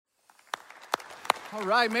All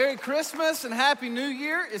right, Merry Christmas and Happy New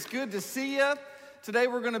Year. It's good to see you. Today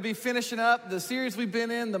we're going to be finishing up the series we've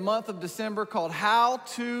been in the month of December called How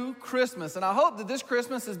to Christmas. And I hope that this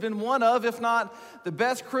Christmas has been one of, if not the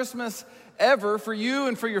best Christmas ever for you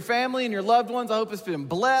and for your family and your loved ones. I hope it's been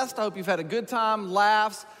blessed. I hope you've had a good time,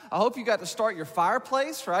 laughs. I hope you got to start your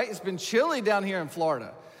fireplace, right? It's been chilly down here in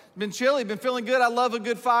Florida. It's been chilly, been feeling good. I love a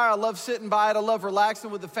good fire. I love sitting by it. I love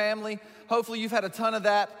relaxing with the family. Hopefully you've had a ton of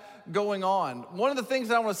that going on. One of the things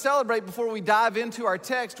that I want to celebrate before we dive into our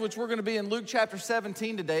text, which we're going to be in Luke chapter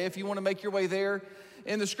 17 today, if you want to make your way there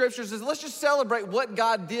in the scriptures, is let's just celebrate what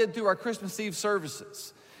God did through our Christmas Eve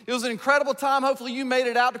services. It was an incredible time. Hopefully you made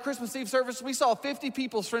it out to Christmas Eve service. We saw 50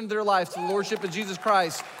 people surrender their lives to the Lordship of Jesus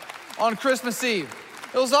Christ on Christmas Eve.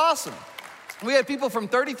 It was awesome. We had people from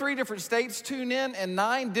 33 different states tune in and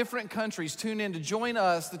 9 different countries tune in to join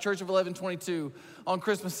us, the Church of 1122, on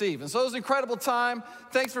Christmas Eve. And so it was an incredible time.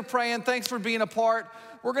 Thanks for praying. Thanks for being a part.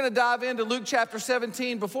 We're going to dive into Luke chapter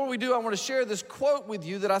 17. Before we do, I want to share this quote with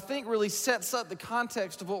you that I think really sets up the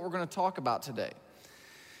context of what we're going to talk about today.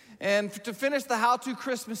 And to finish the How to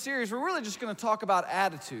Christmas series, we're really just going to talk about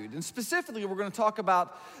attitude. And specifically, we're going to talk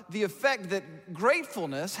about the effect that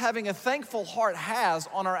gratefulness, having a thankful heart, has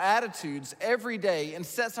on our attitudes every day and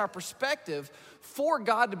sets our perspective for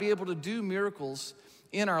God to be able to do miracles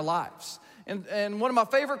in our lives. And one of my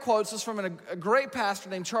favorite quotes is from a great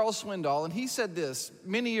pastor named Charles Swindoll, and he said this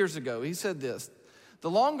many years ago. He said this: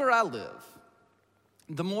 "The longer I live,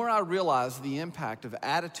 the more I realize the impact of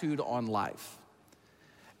attitude on life.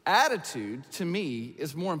 Attitude, to me,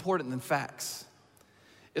 is more important than facts.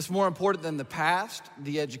 It's more important than the past,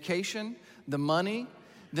 the education, the money,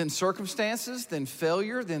 than circumstances, than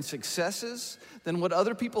failure, than successes, than what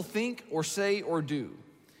other people think or say or do.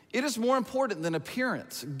 It is more important than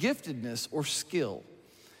appearance, giftedness, or skill.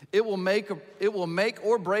 It will make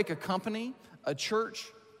or break a company, a church,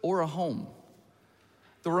 or a home.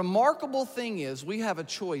 The remarkable thing is we have a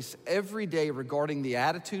choice every day regarding the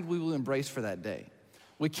attitude we will embrace for that day.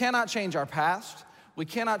 We cannot change our past. We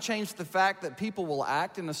cannot change the fact that people will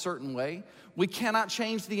act in a certain way. We cannot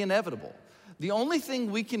change the inevitable. The only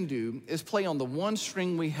thing we can do is play on the one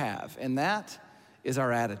string we have, and that is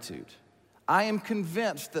our attitude. I am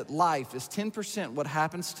convinced that life is 10% what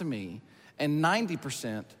happens to me and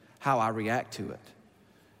 90% how I react to it.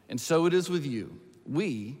 And so it is with you.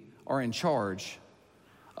 We are in charge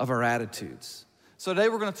of our attitudes." So today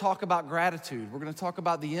we're going to talk about gratitude. We're going to talk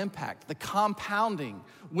about the impact, the compounding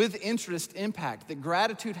with interest impact that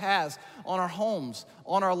gratitude has on our homes,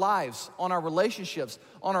 on our lives, on our relationships,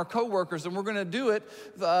 on our coworkers. And we're going to do it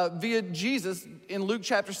via Jesus in Luke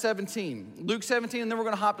chapter 17. Luke 17, and then we're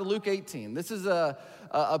going to hop to Luke 18. This is a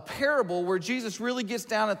parable where Jesus really gets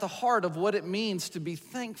down at the heart of what it means to be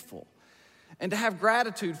thankful and to have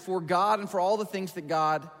gratitude for God and for all the things that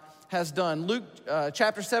God has done. Luke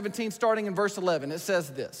chapter 17, starting in verse 11, it says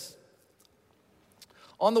this: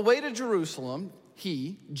 "On the way to Jerusalem,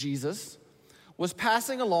 he, Jesus, was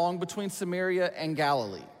passing along between Samaria and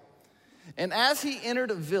Galilee. And as he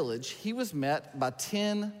entered a village, he was met by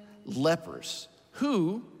 10 lepers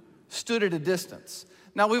who stood at a distance."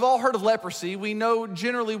 Now, we've all heard of leprosy. We know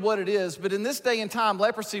generally what it is, but in this day and time,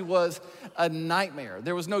 leprosy was a nightmare.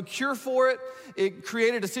 There was no cure for it. It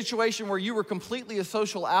created a situation where you were completely a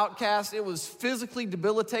social outcast. It was physically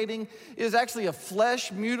debilitating. It was actually a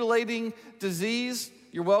flesh-mutilating disease.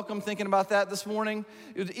 You're welcome thinking about that this morning.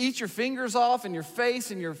 It would eat your fingers off and your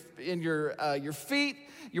face and your feet.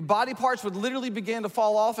 Your body parts would literally begin to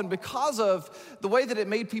fall off, and because of the way that it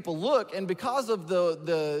made people look and because of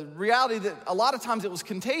the reality that a lot of times it was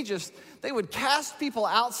contagious, they would cast people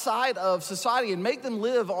outside of society and make them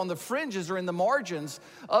live on the fringes or in the margins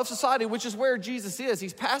of society, which is where Jesus is.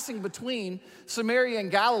 He's passing between Samaria and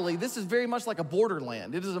Galilee. This is very much like a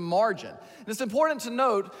borderland. It is a margin. And it's important to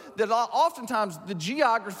note that oftentimes the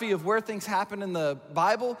geography of where things happen in the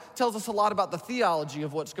Bible tells us a lot about the theology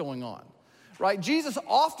of what's going on. Right? Jesus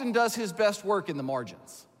often does his best work in the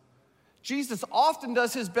margins. Jesus often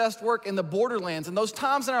does his best work in the borderlands, and those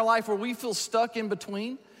times in our life where we feel stuck in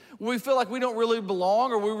between, where we feel like we don't really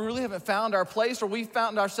belong, or we really haven't found our place, or we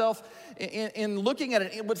found ourselves in looking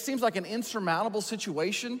at what seems like an insurmountable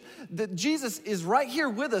situation, that Jesus is right here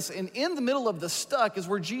with us, and in the middle of the stuck is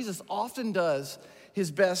where Jesus often does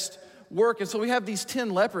his best work. And so we have these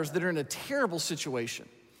 10 lepers that are in a terrible situation.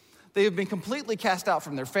 They have been completely cast out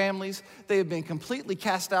from their families. They have been completely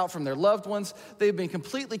cast out from their loved ones. They have been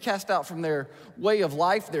completely cast out from their way of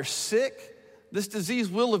life. They're sick. This disease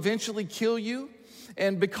will eventually kill you.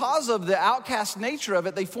 And because of the outcast nature of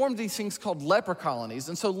it, they formed these things called leper colonies.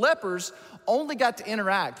 And so lepers only got to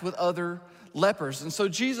interact with other lepers. And so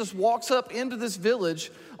Jesus walks up into this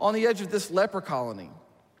village on the edge of this leper colony.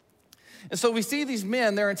 And so we see these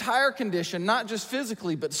men, their entire condition, not just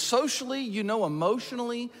physically, but socially,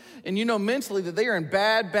 emotionally, and mentally, that they are in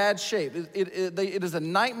bad shape. It is a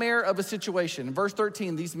nightmare of a situation. In verse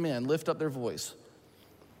 13, these men lift up their voice.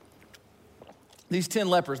 These 10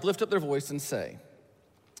 lepers lift up their voice and say,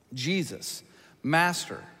 Jesus,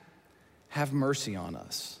 Master, have mercy on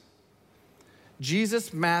us.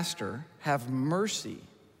 Jesus, Master, have mercy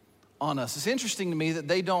on us. It's interesting to me that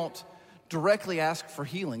they don't directly ask for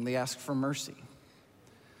healing, they ask for mercy.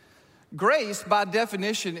 Grace, by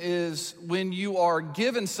definition, is when you are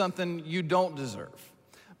given something you don't deserve.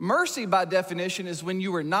 Mercy, by definition, is when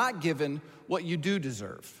you are not given what you do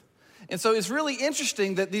deserve. And so it's really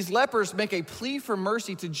interesting that these lepers make a plea for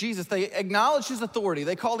mercy to Jesus. They acknowledge his authority.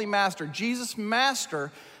 They call him Master. Jesus,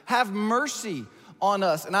 Master, have mercy on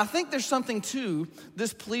us. And I think there's something to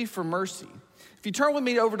this plea for mercy. If you turn with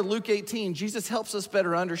me over to Luke 18, Jesus helps us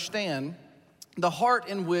better understand the heart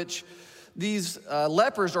in which these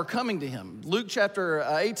lepers are coming to him. Luke chapter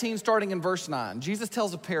 18, starting in verse 9, Jesus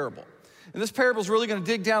tells a parable. And this parable is really going to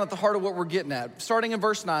dig down at the heart of what we're getting at. Starting in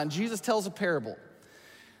verse 9, Jesus tells a parable.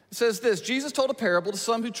 It says this, Jesus told a parable to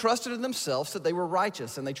some who trusted in themselves that they were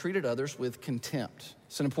righteous, and they treated others with contempt.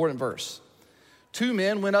 It's an important verse. 2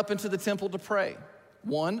 men went up into the temple to pray.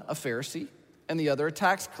 One, a Pharisee, and the other, a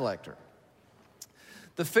tax collector.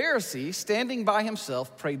 The Pharisee, standing by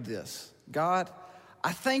himself, prayed this, God,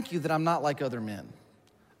 I thank you that I'm not like other men,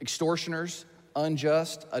 extortioners,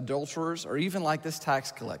 unjust, adulterers, or even like this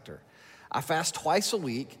tax collector. I fast twice a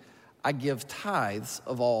week. I give tithes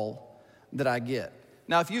of all that I get.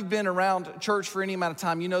 Now, if you've been around church for any amount of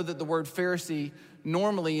time, you know that the word Pharisee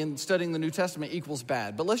normally in studying the New Testament equals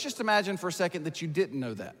bad. But let's just imagine for a second that you didn't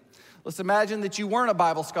know that. Let's imagine that you weren't a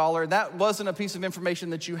Bible scholar, and that wasn't a piece of information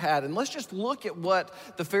that you had. And let's just look at what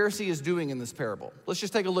the Pharisee is doing in this parable. Let's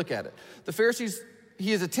just take a look at it. The Pharisee,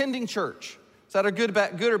 he is attending church. Is that a good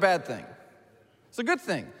or bad thing? It's a good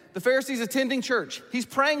thing. The Pharisee's attending church. He's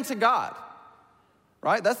praying to God,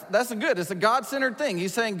 right? That's a good. It's a God-centered thing.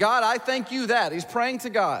 He's saying, God, I thank you that. He's praying to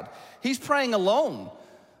God. He's praying alone.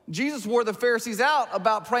 Jesus wore the Pharisees out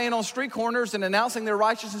about praying on street corners and announcing their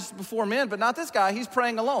righteousness before men, but not this guy. He's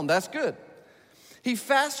praying alone. That's good. He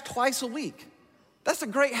fasts twice a week. That's a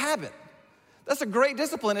great habit. That's a great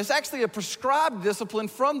discipline. It's actually a prescribed discipline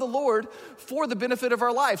from the Lord for the benefit of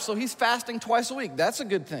our life. So he's fasting twice a week. That's a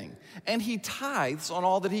good thing. And he tithes on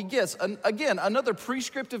all that he gets. And again, another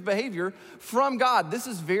prescriptive behavior from God. This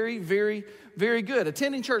is very, very, very good.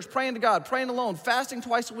 Attending church, praying to God, praying alone, fasting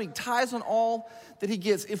twice a week, tithes on all that he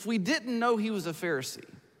gets. If we didn't know he was a Pharisee,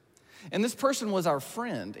 and this person was our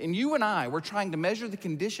friend, and you and I were trying to measure the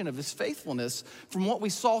condition of his faithfulness from what we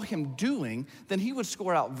saw him doing, then he would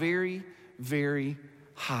score out very, very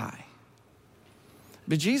high.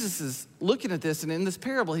 But Jesus is looking at this, and in this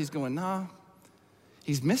parable, he's going, nah,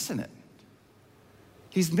 he's missing it.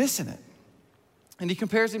 He's missing it. And he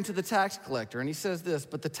compares him to the tax collector, and he says this,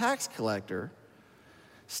 but the tax collector,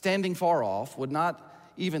 standing far off, would not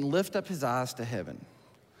even lift up his eyes to heaven,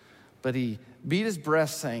 but he beat his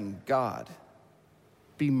breast, saying, God,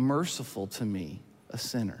 be merciful to me, a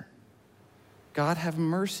sinner. God, have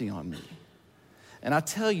mercy on me. And I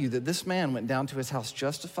tell you that this man went down to his house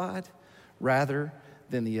justified rather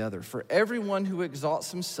than the other. For everyone who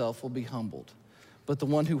exalts himself will be humbled, but the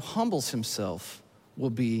one who humbles himself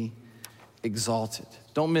will be exalted.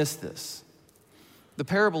 Don't miss this. The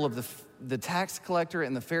parable of the tax collector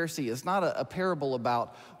and the Pharisee is not a parable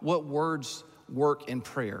about what words work in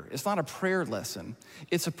prayer. It's not a prayer lesson.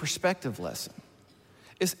 It's a perspective lesson.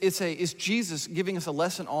 It's Jesus giving us a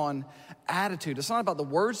lesson on attitude. It's not about the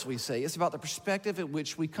words we say. It's about the perspective at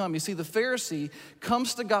which we come. You see, the Pharisee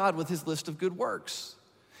comes to God with his list of good works.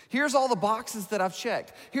 Here's all the boxes that I've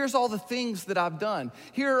checked. Here's all the things that I've done.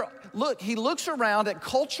 Here, look, he looks around at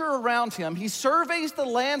culture around him. He surveys the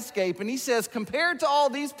landscape and he says, compared to all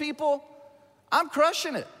these people, I'm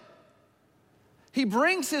crushing it. He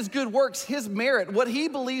brings his good works, his merit, what he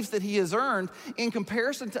believes that he has earned in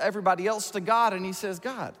comparison to everybody else to God, and he says,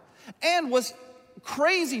 God. And what's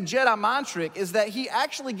crazy Jedi mind trick is that he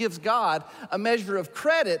actually gives God a measure of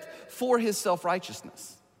credit for his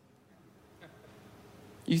self-righteousness.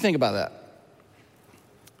 You think about that.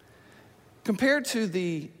 Compared to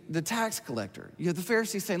the tax collector, you have the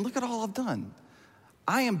Pharisee saying, look at all I've done.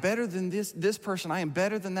 I am better than this person. I am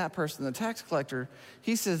better than that person. The tax collector,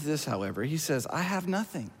 he says this, however. He says, I have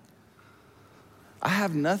nothing. I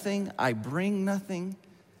have nothing. I bring nothing.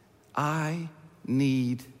 I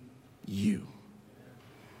need you.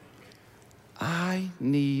 I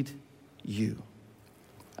need you.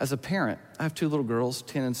 As a parent, I have 2 little girls,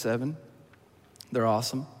 10 and 7. They're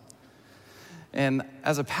awesome. And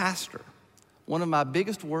as a pastor, one of my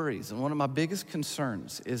biggest worries and one of my biggest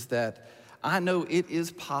concerns is that I know it is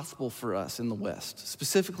possible for us in the West,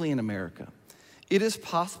 specifically in America. It is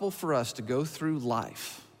possible for us to go through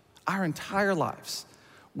life, our entire lives,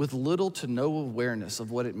 with little to no awareness of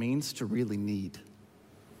what it means to really need.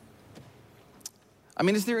 I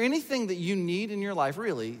mean, is there anything that you need in your life,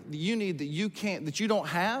 really, that you need that you don't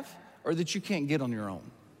have, or that you can't get on your own?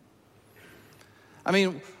 I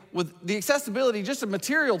mean, with the accessibility, just in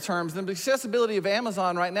material terms, the accessibility of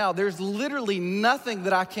Amazon right now, there's literally nothing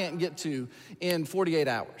that I can't get to in 48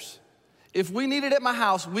 hours. If we need it at my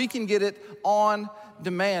house, we can get it on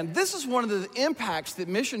demand. This is one of the impacts that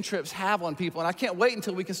mission trips have on people, and I can't wait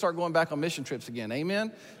until we can start going back on mission trips again.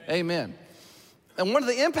 Amen? Amen. And one of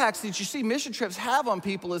the impacts that you see mission trips have on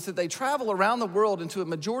people is that they travel around the world into a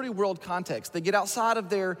majority world context. They get outside of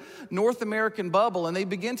their North American bubble and they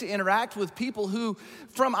begin to interact with people who,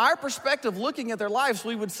 from our perspective, looking at their lives,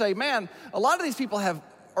 we would say, man, a lot of these people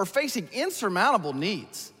are facing insurmountable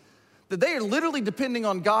needs. That they are literally depending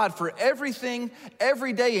on God for everything,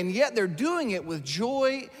 every day, and yet they're doing it with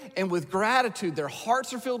joy and with gratitude. Their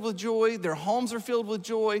hearts are filled with joy, their homes are filled with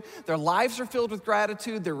joy, their lives are filled with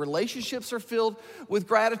gratitude, their relationships are filled with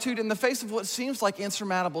gratitude in the face of what seems like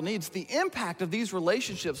insurmountable needs. The impact of these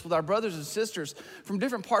relationships with our brothers and sisters from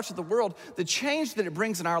different parts of the world, the change that it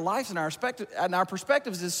brings in our lives and our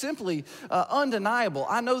perspectives is simply undeniable.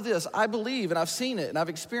 I know this, I believe, and I've seen it, and I've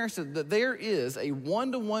experienced it, that there is a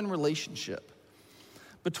one-to-one relationship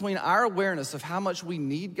between our awareness of how much we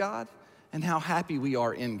need God and how happy we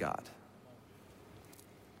are in God.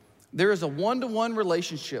 There is a one-to-one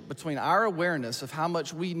relationship between our awareness of how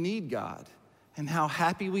much we need God and how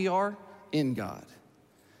happy we are in God.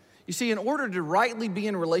 You see, in order to rightly be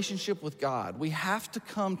in relationship with God, we have to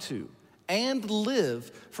come to and live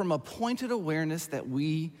from a pointed awareness that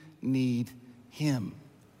we need Him.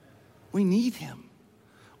 We need Him.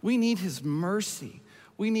 We need His mercy.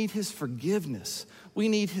 We need His forgiveness. We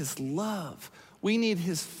need His love. We need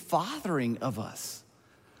His fathering of us.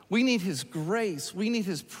 We need His grace. We need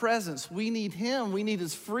His presence. We need Him. We need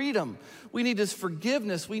His freedom. We need His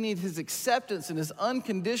forgiveness. We need His acceptance and His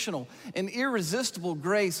unconditional and irresistible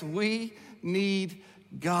grace. We need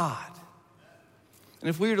God. And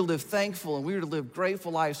if we are to live thankful and we are to live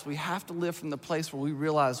grateful lives, we have to live from the place where we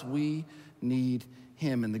realize we need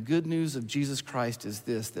Him. And the good news of Jesus Christ is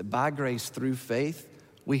this, that by grace through faith,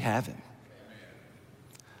 we have Him.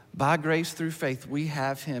 By grace through faith, we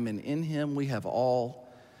have Him, and in Him we have all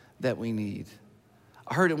that we need.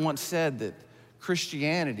 I heard it once said that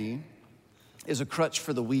Christianity is a crutch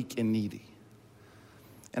for the weak and needy.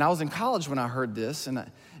 And I was in college when I heard this, and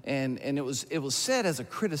it was said as a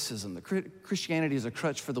criticism that Christianity is a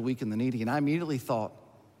crutch for the weak and the needy. And I immediately thought,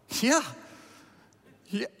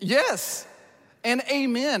 yes. And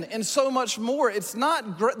amen, and so much more. It's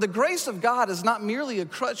not, the grace of God is not merely a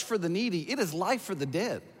crutch for the needy, it is life for the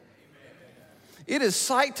dead. It is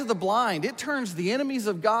sight to the blind. It turns the enemies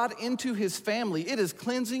of God into His family. It is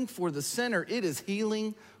cleansing for the sinner. It is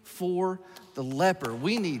healing for the leper.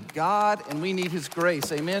 We need God and we need His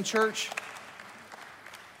grace. Amen, church?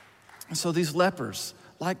 And so these lepers,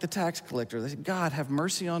 like the tax collector, they say, God, have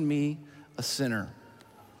mercy on me, a sinner.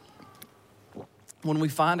 When we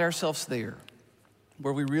find ourselves there,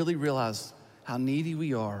 where we really realize how needy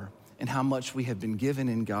we are and how much we have been given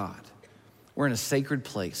in God, we're in a sacred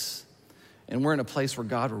place, and we're in a place where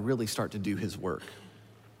God will really start to do His work.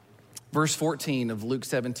 Verse 14 of Luke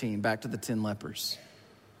 17, back to the 10 lepers.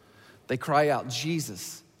 They cry out,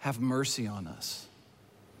 Jesus, have mercy on us.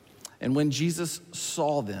 And when Jesus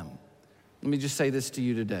saw them, let me just say this to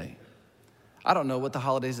you today. I don't know what the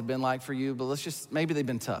holidays have been like for you, but maybe they've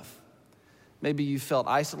been tough. Maybe you felt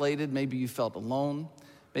isolated. Maybe you felt alone.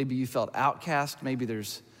 Maybe you felt outcast. Maybe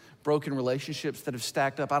there's broken relationships that have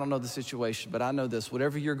stacked up. I don't know the situation, but I know this.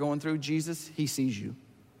 Whatever you're going through, Jesus, He sees you.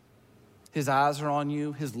 His eyes are on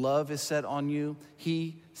you. His love is set on you.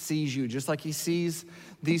 He sees you. Just like He sees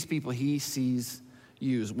these people, He sees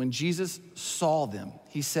you. When Jesus saw them,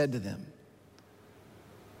 He said to them,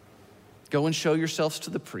 go and show yourselves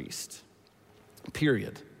to the priest,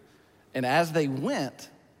 period. And as they went,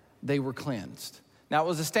 they were cleansed. Now, it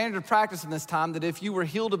was a standard practice in this time that if you were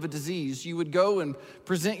healed of a disease, you would go and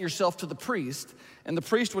present yourself to the priest, and the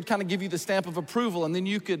priest would kind of give you the stamp of approval, and then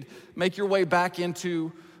you could make your way back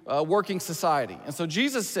into working society. And so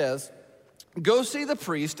Jesus says, go see the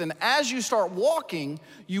priest, and as you start walking,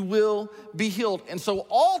 you will be healed. And so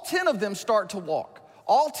all 10 of them start to walk.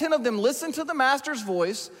 All 10 of them listen to the master's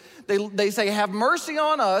voice. They say, have mercy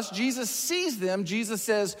on us. Jesus sees them. Jesus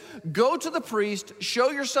says, go to the priest, show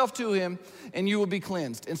yourself to him, and you will be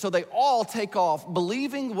cleansed. And so they all take off,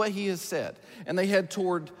 believing what he has said, and they head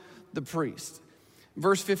toward the priest.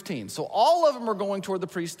 Verse 15, so all of them are going toward the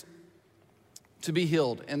priest to be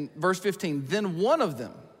healed. And verse 15, then one of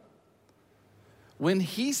them, when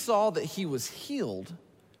he saw that he was healed,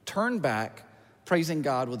 turned back, praising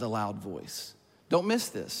God with a loud voice. Don't miss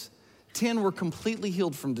this. 10 were completely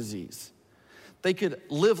healed from disease. They could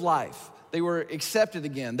live life. They were accepted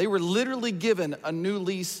again. They were literally given a new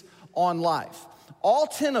lease on life. All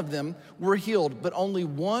 10 of them were healed, but only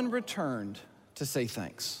one returned to say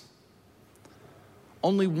thanks.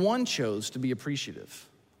 Only one chose to be appreciative.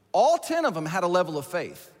 All 10 of them had a level of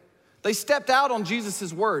faith. They stepped out on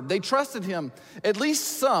Jesus' word. They trusted him, at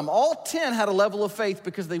least some. All 10 had a level of faith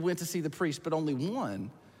because they went to see the priest, but only one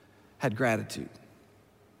had gratitude.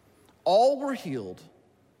 All were healed.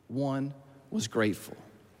 One was grateful.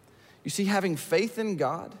 You see, having faith in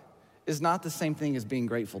God is not the same thing as being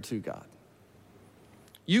grateful to God.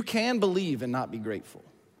 You can believe and not be grateful.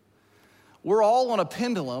 We're all on a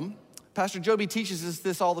pendulum. Pastor Joby teaches us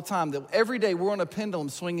this all the time, that every day we're on a pendulum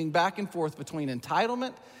swinging back and forth between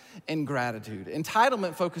entitlement and gratitude.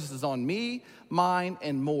 Entitlement focuses on me, mine,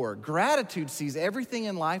 and more. Gratitude sees everything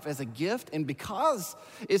in life as a gift, and because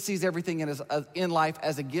it sees everything in life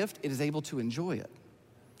as a gift, it is able to enjoy it.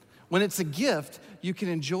 When it's a gift, you can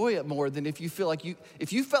enjoy it more than if you felt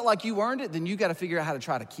like you earned it, then you got to figure out how to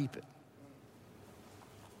try to keep it.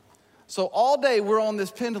 So all day we're on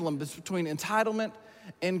this pendulum between entitlement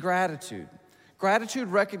and gratitude. Gratitude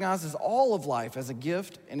recognizes all of life as a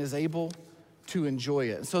gift and is able to enjoy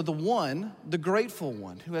it. So the grateful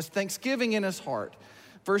one who has thanksgiving in his heart,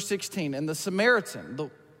 verse 16, and the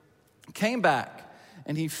Samaritan came back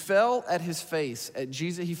and he fell on his face at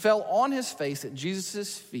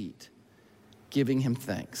Jesus' feet, giving him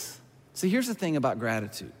thanks. See, here's the thing about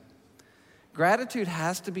gratitude. Gratitude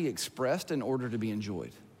has to be expressed in order to be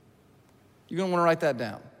enjoyed. You're going to want to write that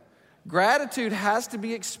down. Gratitude has to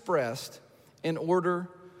be expressed in order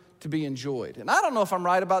to be enjoyed. And I don't know if I'm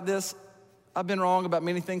right about this. I've been wrong about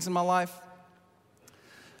many things in my life.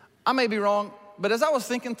 I may be wrong, but as I was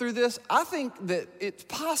thinking through this, I think that it's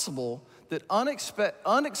possible that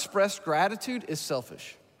unexpressed gratitude is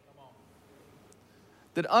selfish.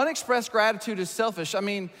 That unexpressed gratitude is selfish. I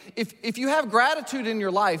mean, if you have gratitude in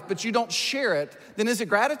your life, but you don't share it, then is it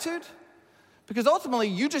gratitude? Because ultimately,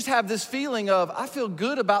 you just have this feeling of, I feel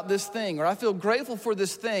good about this thing, or I feel grateful for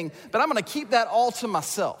this thing, but I'm gonna keep that all to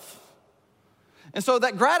myself. And so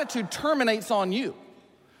that gratitude terminates on you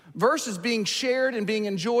versus being shared and being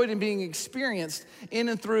enjoyed and being experienced in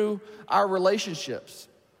and through our relationships.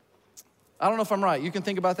 I don't know if I'm right. You can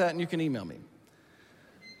think about that and you can email me.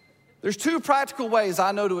 There's two practical ways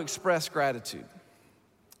I know to express gratitude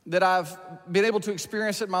that I've been able to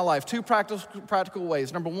experience it in my life. Two practical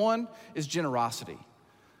ways. Number one is generosity.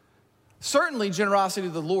 Certainly generosity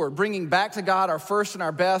to the Lord, bringing back to God our first and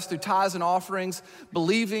our best through tithes and offerings,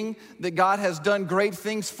 believing that God has done great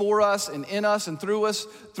things for us and in us and through us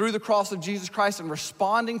through the cross of Jesus Christ, and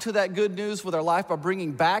responding to that good news with our life by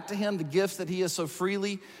bringing back to him the gifts that he has so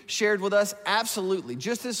freely shared with us. Absolutely.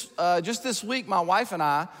 Just this week, my wife and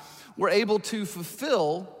I were able to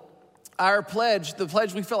fulfill our pledge, the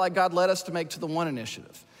pledge we felt like God led us to make to the One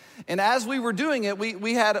Initiative. And as we were doing it, we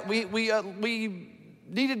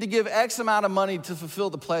needed to give X amount of money to fulfill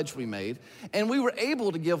the pledge we made, and we were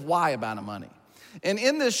able to give Y amount of money. And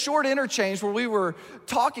in this short interchange where we were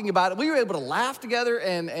talking about it, we were able to laugh together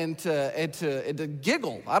and to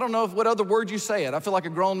giggle. I don't know what other word you say it. I feel like a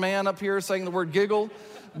grown man up here saying the word giggle,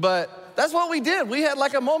 but that's what we did. We had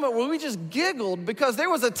like a moment where we just giggled because there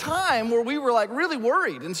was a time where we were like really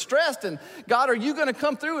worried and stressed and, God, are you gonna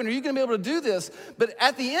come through and are you gonna be able to do this? But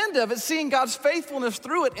at the end of it, seeing God's faithfulness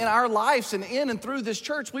through it in our lives and in and through this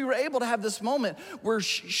church, we were able to have this moment where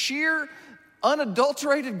sheer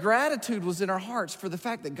unadulterated gratitude was in our hearts for the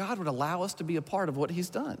fact that God would allow us to be a part of what he's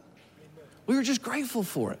done. We were just grateful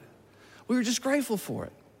for it. We were just grateful for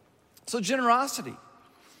it. So generosity,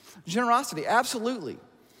 absolutely.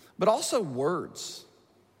 But also words.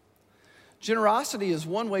 Generosity is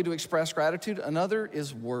one way to express gratitude. Another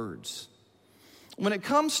is words. When it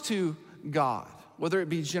comes to God, whether it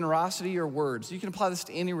be generosity or words, you can apply this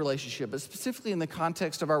to any relationship, but specifically in the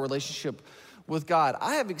context of our relationship with God,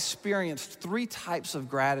 I have experienced three types of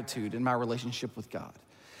gratitude in my relationship with God.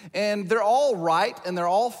 And they're all right, and they're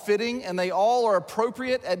all fitting, and they all are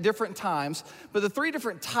appropriate at different times. But the three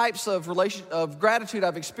different types of gratitude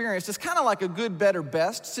I've experienced is kind of like a good, better,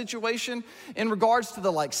 best situation in regards to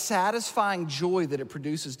the like satisfying joy that it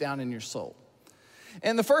produces down in your soul.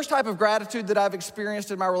 And the first type of gratitude that I've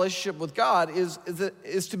experienced in my relationship with God is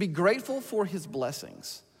to be grateful for his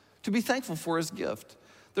blessings, to be thankful for his gift.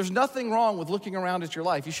 There's nothing wrong with looking around at your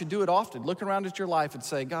life. You should do it often. Look around at your life and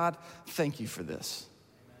say, God, thank you for this.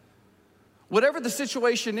 Whatever the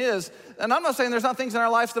situation is, and I'm not saying there's not things in our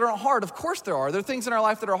lives that aren't hard. Of course there are. There are things in our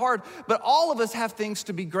life that are hard, but all of us have things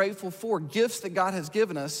to be grateful for, gifts that God has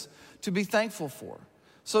given us to be thankful for.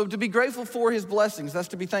 So to be grateful for his blessings, that's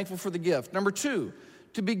to be thankful for the gift. Number two,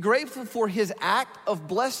 to be grateful for his act of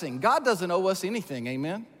blessing. God doesn't owe us anything,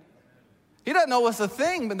 amen? He doesn't owe us a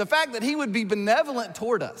thing, but the fact that he would be benevolent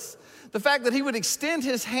toward us, the fact that he would extend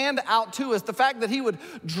his hand out to us, the fact that he would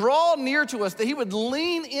draw near to us, that he would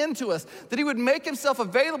lean into us, that he would make himself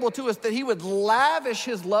available to us, that he would lavish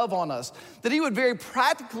his love on us, that he would very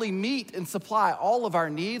practically meet and supply all of our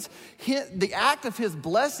needs. The act of his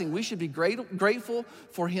blessing, we should be grateful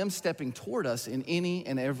for him stepping toward us in any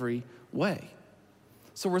and every way.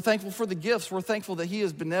 So we're thankful for the gifts. We're thankful that he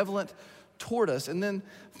is benevolent toward us. And then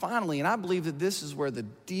finally, and I believe that this is where the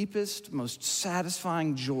deepest, most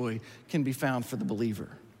satisfying joy can be found for the believer,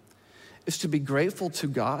 is to be grateful to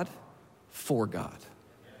God for God.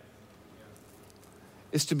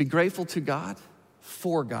 Is to be grateful to God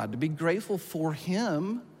for God, to be grateful for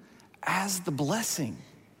him as the blessing.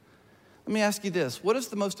 Let me ask you this. What is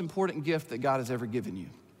the most important gift that God has ever given you?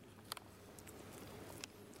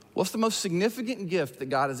 What's the most significant gift that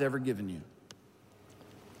God has ever given you?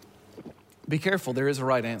 Be careful, there is a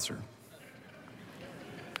right answer.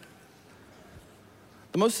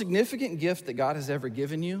 The most significant gift that God has ever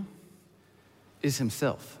given you is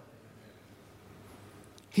himself.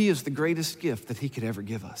 He is the greatest gift that he could ever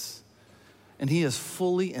give us. And he has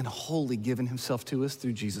fully and wholly given himself to us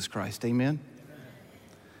through Jesus Christ. Amen?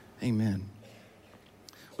 Amen.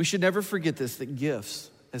 We should never forget this, that gifts,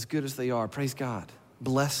 as good as they are, praise God,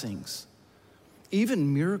 blessings,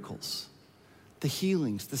 even miracles, the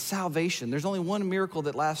healings, the salvation. There's only one miracle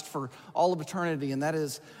that lasts for all of eternity, and that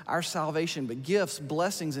is our salvation. But gifts,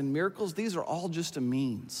 blessings, and miracles, these are all just a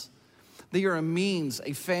means. They are a means,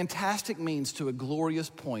 a fantastic means to a glorious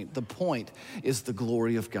point. The point is the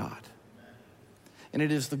glory of God. And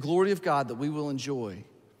it is the glory of God that we will enjoy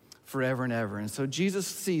forever and ever. And so Jesus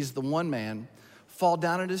sees the one man fall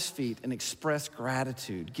down at his feet and express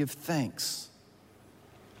gratitude, give thanks.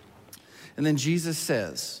 And then Jesus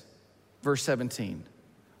says, verse 17,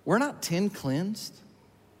 we're not 10 cleansed?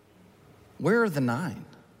 Where are the 9?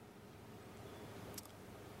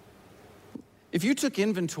 If you took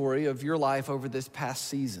inventory of your life over this past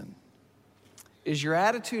season, is your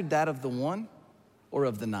attitude that of the 1 or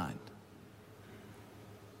of the 9?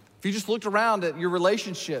 If you just looked around at your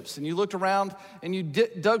relationships and you looked around and you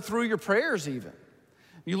dug through your prayers even,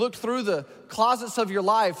 you looked through the closets of your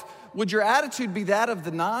life, would your attitude be that of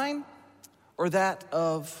the 9 or that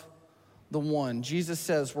of the 1? Jesus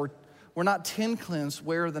says, we're not 10 cleansed,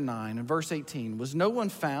 where are the 9? In verse 18, was no one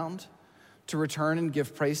found to return and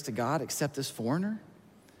give praise to God except this foreigner?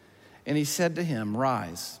 And he said to him,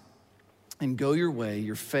 rise and go your way,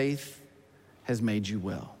 your faith has made you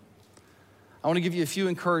well. I want to give you a few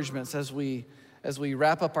encouragements as we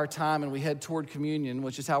wrap up our time and we head toward communion,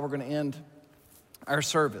 which is how we're going to end our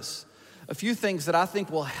service. A few things that I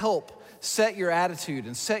think will help set your attitude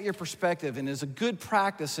and set your perspective and is a good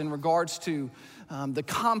practice in regards to the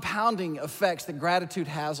compounding effects that gratitude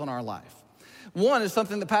has on our life. One is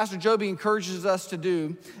something that Pastor Joby encourages us to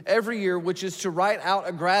do every year, which is to write out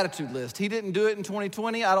a gratitude list. He didn't do it in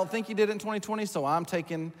 2020. I don't think he did it in 2020, so I'm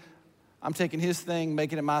taking his thing,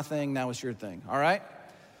 making it my thing. Now it's your thing, all right?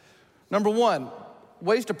 Number one,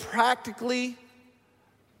 ways to practically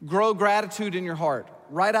grow gratitude in your heart.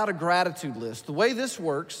 Write out a gratitude list. The way this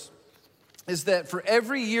works is that for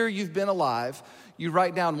every year you've been alive, you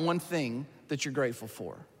write down one thing that you're grateful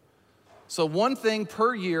for. So one thing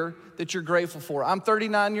per year that you're grateful for. I'm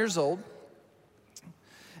 39 years old,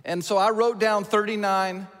 and so I wrote down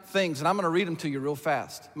 39 things, and I'm gonna read them to you real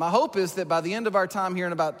fast. My hope is that by the end of our time here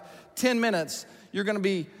in about 10 minutes, you're gonna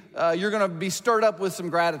be stirred up with some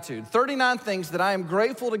gratitude. 39 things that I am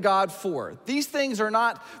grateful to God for. These things are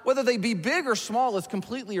not, whether they be big or small, is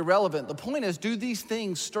completely irrelevant. The point is, do these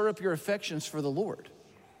things stir up your affections for the Lord?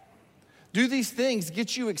 Do these things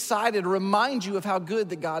get you excited, remind you of how good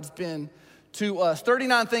that God's been to us?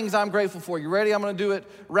 39 things I'm grateful for. You ready? I'm gonna do it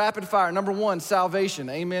rapid fire. Number one, salvation.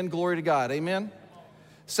 Amen, glory to God, amen.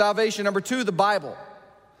 Salvation. Number two, the Bible.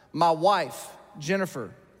 My wife,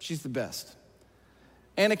 Jennifer, She's the best.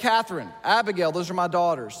 Anna Catherine, Abigail, those are my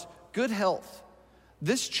daughters. Good health.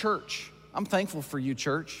 This church, I'm thankful for you,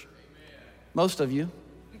 church. Amen. Most of you.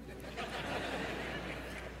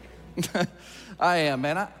 I am,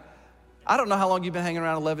 man. I don't know how long you've been hanging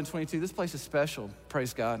around 1122. This place is special,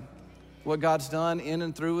 praise God. What God's done in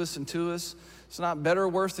and through us and to us. It's not better or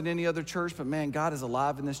worse than any other church, but man, God is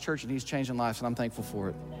alive in this church and he's changing lives, and I'm thankful for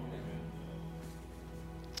it.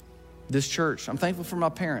 This church, I'm thankful for my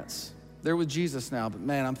parents. They're with Jesus now, but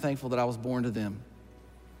man, I'm thankful that I was born to them.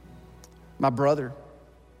 My brother,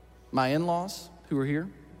 my in-laws who are here,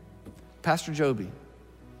 Pastor Joby,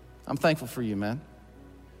 I'm thankful for you, man.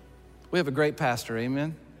 We have a great pastor,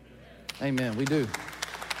 amen? Amen, we do.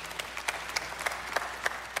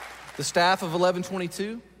 The staff of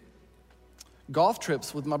 1122, golf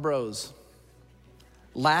trips with my bros,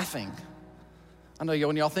 laughing. I know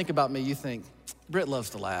when y'all think about me, you think, Britt loves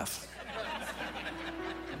to laugh.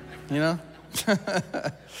 You know?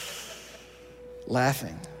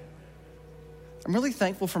 Laughing. I'm really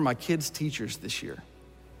thankful for my kids' teachers this year.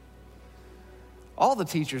 All the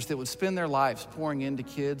teachers that would spend their lives pouring into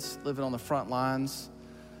kids, living on the front lines,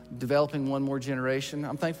 developing one more generation.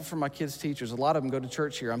 I'm thankful for my kids' teachers. A lot of them go to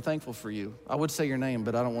church here. I'm thankful for you. I would say your name,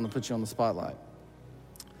 but I don't want to put you on the spotlight.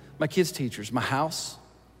 My kids' teachers, my house.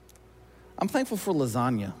 I'm thankful for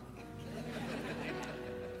lasagna.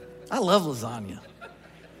 I love lasagna.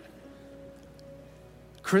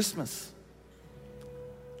 Christmas.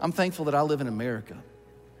 I'm thankful that I live in America.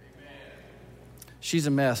 She's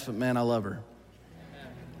a mess, but man, I love her.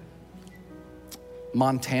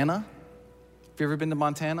 Montana. Have you ever been to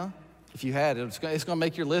Montana? If you had, it's going to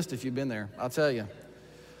make your list if you've been there, I'll tell you.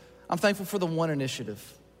 I'm thankful for the One Initiative.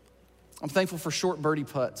 I'm thankful for short birdie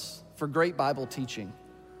putts, for great Bible teaching.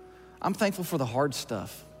 I'm thankful for the hard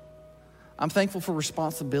stuff. I'm thankful for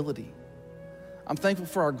responsibility. I'm thankful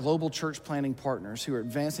for our global church planting partners who are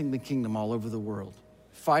advancing the kingdom all over the world,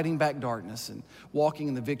 fighting back darkness and walking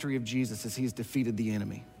in the victory of Jesus as he's defeated the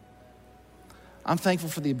enemy. I'm thankful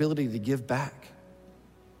for the ability to give back.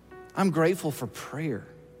 I'm grateful for prayer.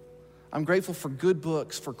 I'm grateful for good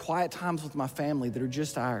books, for quiet times with my family that are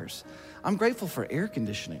just ours. I'm grateful for air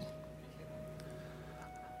conditioning.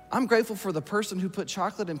 I'm grateful for the person who put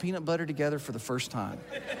chocolate and peanut butter together for the first time.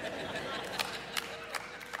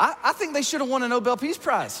 I think they should have won a Nobel Peace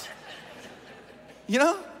Prize. You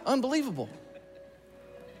know, unbelievable.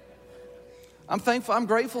 I'm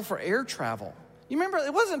grateful for air travel. You remember,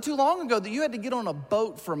 it wasn't too long ago that you had to get on a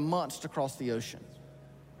boat for months to cross the ocean.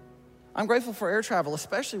 I'm grateful for air travel,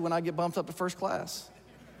 especially when I get bumped up to first class.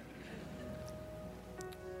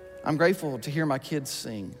 I'm grateful to hear my kids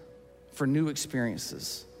sing, for new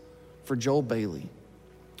experiences, for Joel Bailey.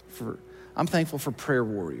 I'm thankful for prayer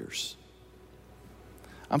warriors.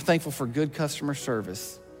 I'm thankful for good customer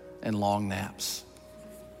service and long naps.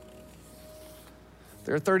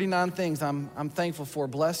 There are 39 things I'm thankful for,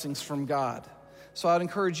 blessings from God. So I'd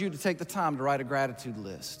encourage you to take the time to write a gratitude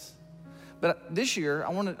list. But this year, I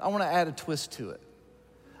want to add a twist to it.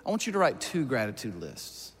 I want you to write 2 gratitude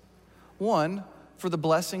lists. One, for the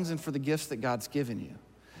blessings and for the gifts that God's given you.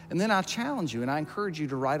 And then I challenge you and I encourage you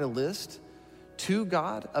to write a list to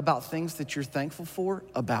God about things that you're thankful for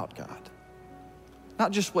about God.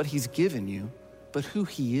 Not just what he's given you, but who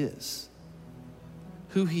he is.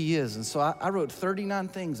 Who he is. And so I wrote 39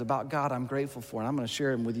 things about God I'm grateful for, and I'm going to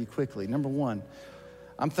share them with you quickly. Number 1,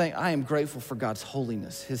 I am grateful for God's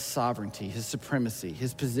holiness, his sovereignty, his supremacy,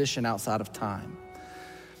 his position outside of time.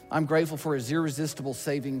 I'm grateful for his irresistible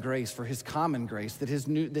saving grace, for his common grace, that his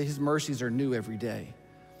mercies are new every day.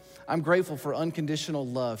 I'm grateful for unconditional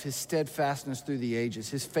love, his steadfastness through the ages,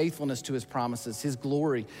 his faithfulness to his promises, his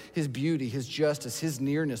glory, his beauty, his justice, his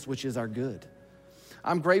nearness, which is our good.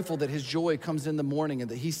 I'm grateful that his joy comes in the morning and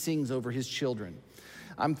that he sings over his children.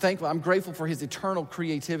 I'm grateful for his eternal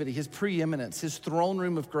creativity, his preeminence, his throne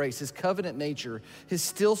room of grace, his covenant nature, his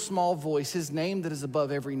still small voice, his name that is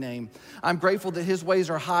above every name. I'm grateful that his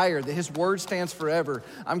ways are higher, that his word stands forever.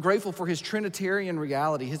 I'm grateful for his Trinitarian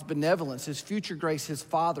reality, his benevolence, his future grace, his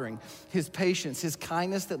fathering, his patience, his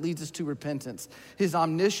kindness that leads us to repentance, his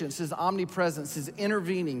omniscience, his omnipresence, his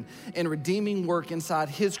intervening and redeeming work inside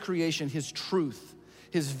his creation, his truth,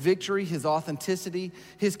 his victory, his authenticity,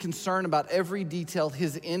 his concern about every detail,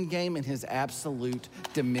 his end game, and his absolute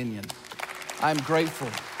dominion. I'm grateful.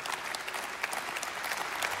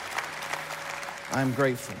 I'm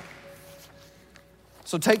grateful.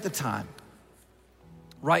 So take the time.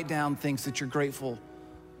 Write down things that you're grateful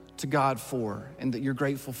to God for and that you're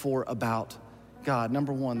grateful for about God.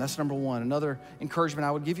 Number 1, that's number 1. Another encouragement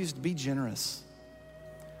I would give you is to be generous.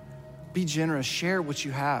 Be generous. Share what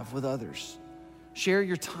you have with others. Share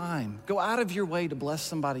your time. Go out of your way to bless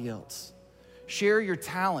somebody else. Share your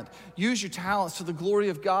talent. Use your talents to the glory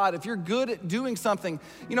of God. If you're good at doing something,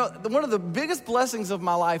 one of the biggest blessings of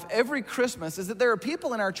my life every Christmas is that there are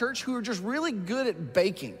people in our church who are just really good at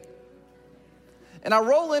baking. And I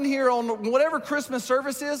roll in here on whatever Christmas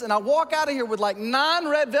service is, and I walk out of here with like 9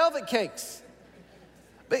 red velvet cakes.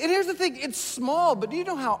 And here's the thing, it's small, but do you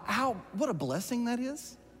know what a blessing that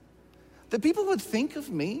is? That people would think of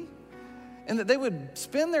me and that they would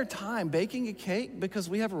spend their time baking a cake because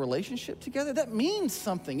we have a relationship together. That means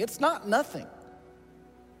something. It's not nothing.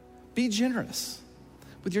 Be generous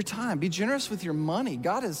with your time. Be generous with your money.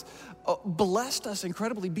 God has blessed us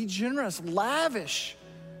incredibly. Be generous, lavish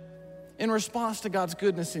in response to God's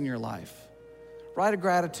goodness in your life. Write a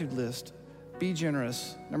gratitude list. Be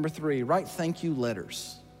generous. Number 3, write thank you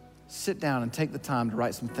letters. Sit down and take the time to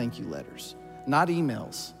write some thank you letters, not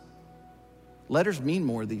emails. Letters mean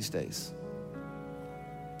more these days.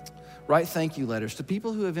 Write thank you letters to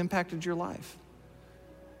people who have impacted your life.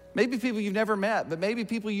 Maybe people you've never met, but maybe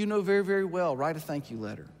people you know very, very well. Write a thank you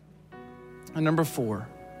letter. And number 4,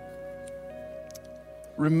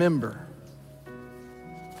 remember.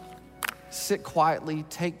 Sit quietly,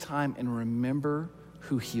 take time, and remember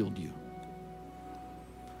who healed you.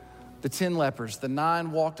 The 10 lepers, the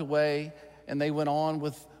 9 walked away, and they went on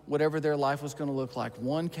with whatever their life was going to look like.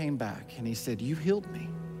 One came back, and he said, "You healed me.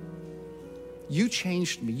 You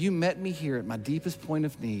changed me. You met me here at my deepest point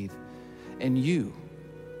of need, and you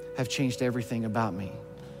have changed everything about me.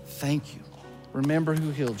 Thank you." Remember who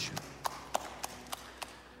healed you.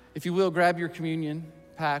 If you will, grab your communion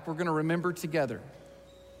pack. We're going to remember together.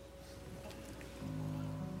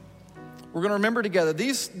 We're going to remember together.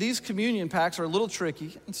 These communion packs are a little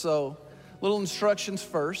tricky, and so little instructions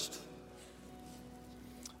first.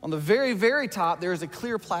 On the very, very top, there is a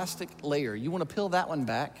clear plastic layer. You want to peel that one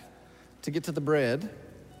back to get to the bread.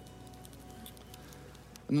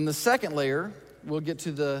 And then the second layer, we'll get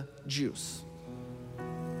to the juice.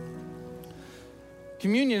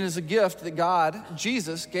 Communion is a gift that God,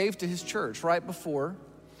 Jesus, gave to his church right before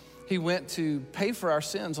he went to pay for our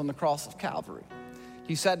sins on the cross of Calvary.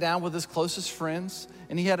 He sat down with his closest friends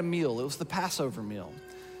and he had a meal. It was the Passover meal.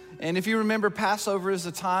 And if you remember, Passover is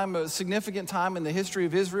a significant time in the history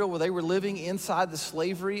of Israel where they were living inside the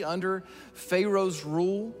slavery under Pharaoh's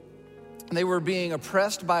rule. They were being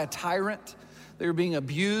oppressed by a tyrant. They were being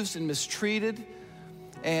abused and mistreated.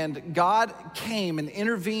 And God came and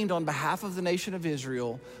intervened on behalf of the nation of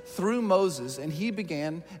Israel through Moses, and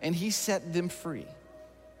he set them free.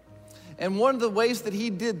 And one of the ways that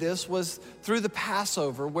he did this was through the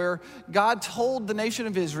Passover, where God told the nation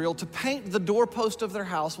of Israel to paint the doorpost of their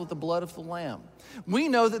house with the blood of the Lamb. We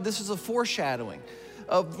know that this is a foreshadowing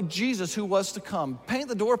of Jesus who was to come. Paint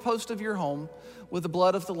the doorpost of your home with the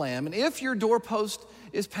blood of the Lamb. And if your doorpost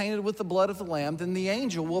is painted with the blood of the Lamb, then the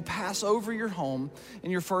angel will pass over your home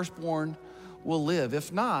and your firstborn will live.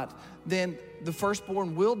 If not, then the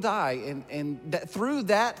firstborn will die. And through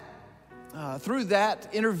that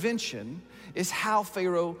intervention is how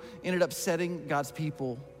Pharaoh ended up setting God's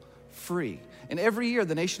people free. And every year,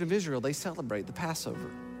 the nation of Israel, they celebrate the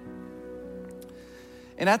Passover.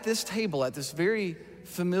 And at this table, at this very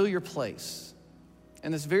familiar place,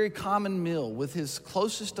 and this very common meal with his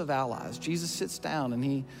closest of allies, Jesus sits down and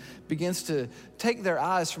he begins to take their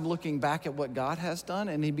eyes from looking back at what God has done,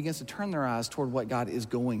 and he begins to turn their eyes toward what God is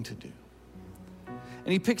going to do.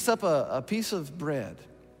 And he picks up a piece of bread,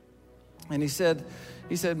 and he said,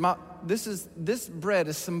 this bread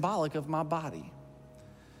is symbolic of my body,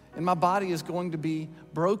 and my body is going to be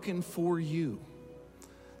broken for you,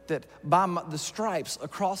 that by the stripes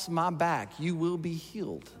across my back, you will be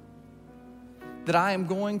healed. That I am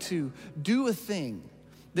going to do a thing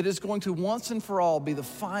that is going to once and for all be the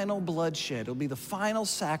final bloodshed. It'll be the final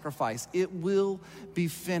sacrifice. It will be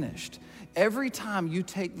finished. Every time you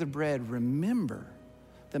take the bread, remember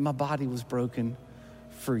that my body was broken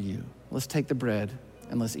for you. Let's take the bread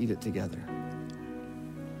and let's eat it together.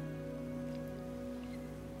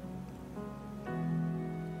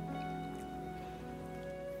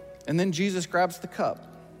 And then Jesus grabs the cup.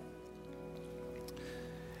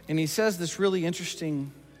 And he says this really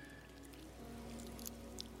interesting,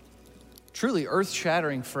 truly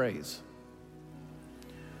earth-shattering phrase.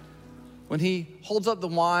 When he holds up the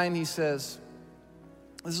wine, he says,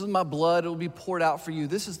 "This is my blood, it will be poured out for you.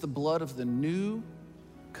 This is the blood of the new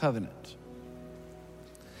covenant."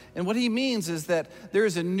 And what he means is that there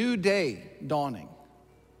is a new day dawning.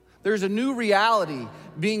 There's a new reality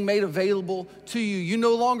being made available to you. You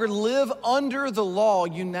no longer live under the law,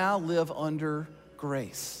 you now live under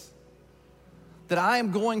grace. that I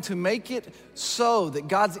am going to make it so that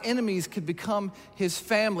God's enemies could become his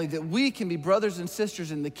family, that we can be brothers and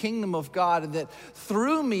sisters in the kingdom of God, and that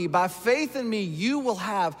through me, by faith in me, you will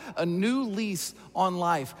have a new lease on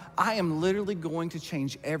life. I am literally going to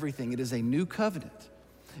change everything. It is a new covenant.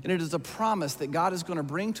 And it is a promise that God is going to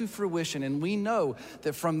bring to fruition. And we know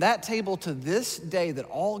that from that table to this day, that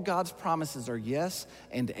all God's promises are yes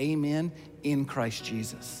and amen in Christ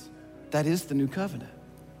Jesus. That is the new covenant.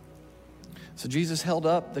 So Jesus held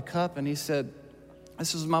up the cup and he said,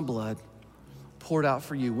 this is my blood poured out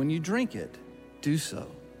for you. When you drink it, do so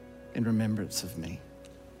in remembrance of me.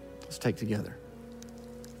 Let's take together.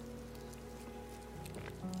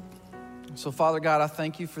 So Father God, I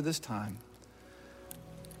thank you for this time.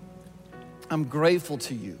 I'm grateful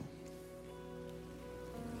to you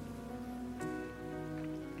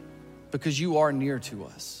because you are near to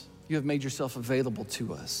us. You have made yourself available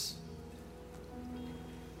to us.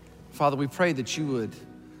 Father, we pray that you would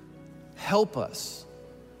help us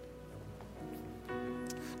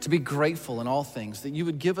to be grateful in all things, that you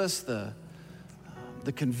would give us the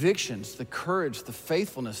convictions, the courage, the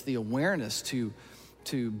faithfulness, the awareness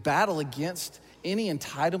to battle against any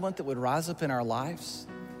entitlement that would rise up in our lives.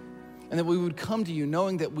 And that we would come to you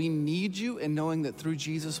knowing that we need you and knowing that through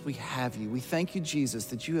Jesus we have you. We thank you, Jesus,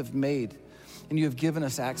 that you have made and you have given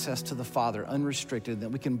us access to the Father unrestricted, that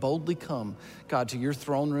we can boldly come, God, to your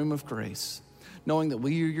throne room of grace, knowing that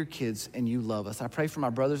we are your kids and you love us. I pray for my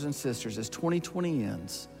brothers and sisters as 2020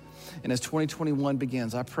 ends and as 2021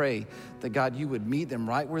 begins. I pray that, God, you would meet them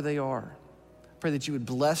right where they are. I pray that you would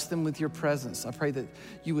bless them with your presence. I pray that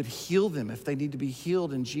you would heal them if they need to be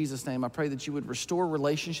healed in Jesus' name. I pray that you would restore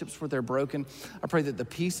relationships where they're broken. I pray that the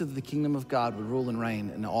peace of the kingdom of God would rule and reign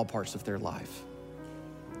in all parts of their life.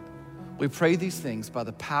 We pray these things by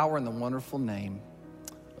the power and the wonderful name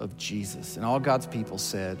of Jesus. And all God's people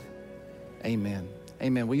said, amen.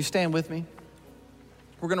 Amen. Will you stand with me?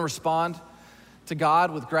 We're going to respond to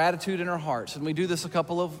God with gratitude in our hearts. And we do this a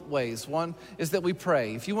couple of ways. One is that we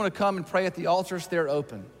pray. If you want to come and pray at the altars, they're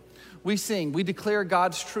open. We sing, we declare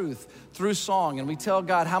God's truth through song, and we tell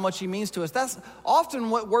God how much he means to us. That's often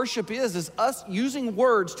what worship is us using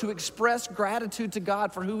words to express gratitude to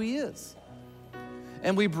God for who he is.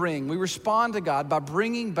 And we respond to God by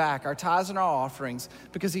bringing back our tithes and our offerings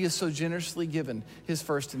because he has so generously given his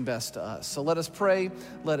first and best to us. So let us pray,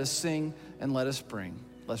 let us sing, and let us bring.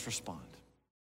 Let's respond.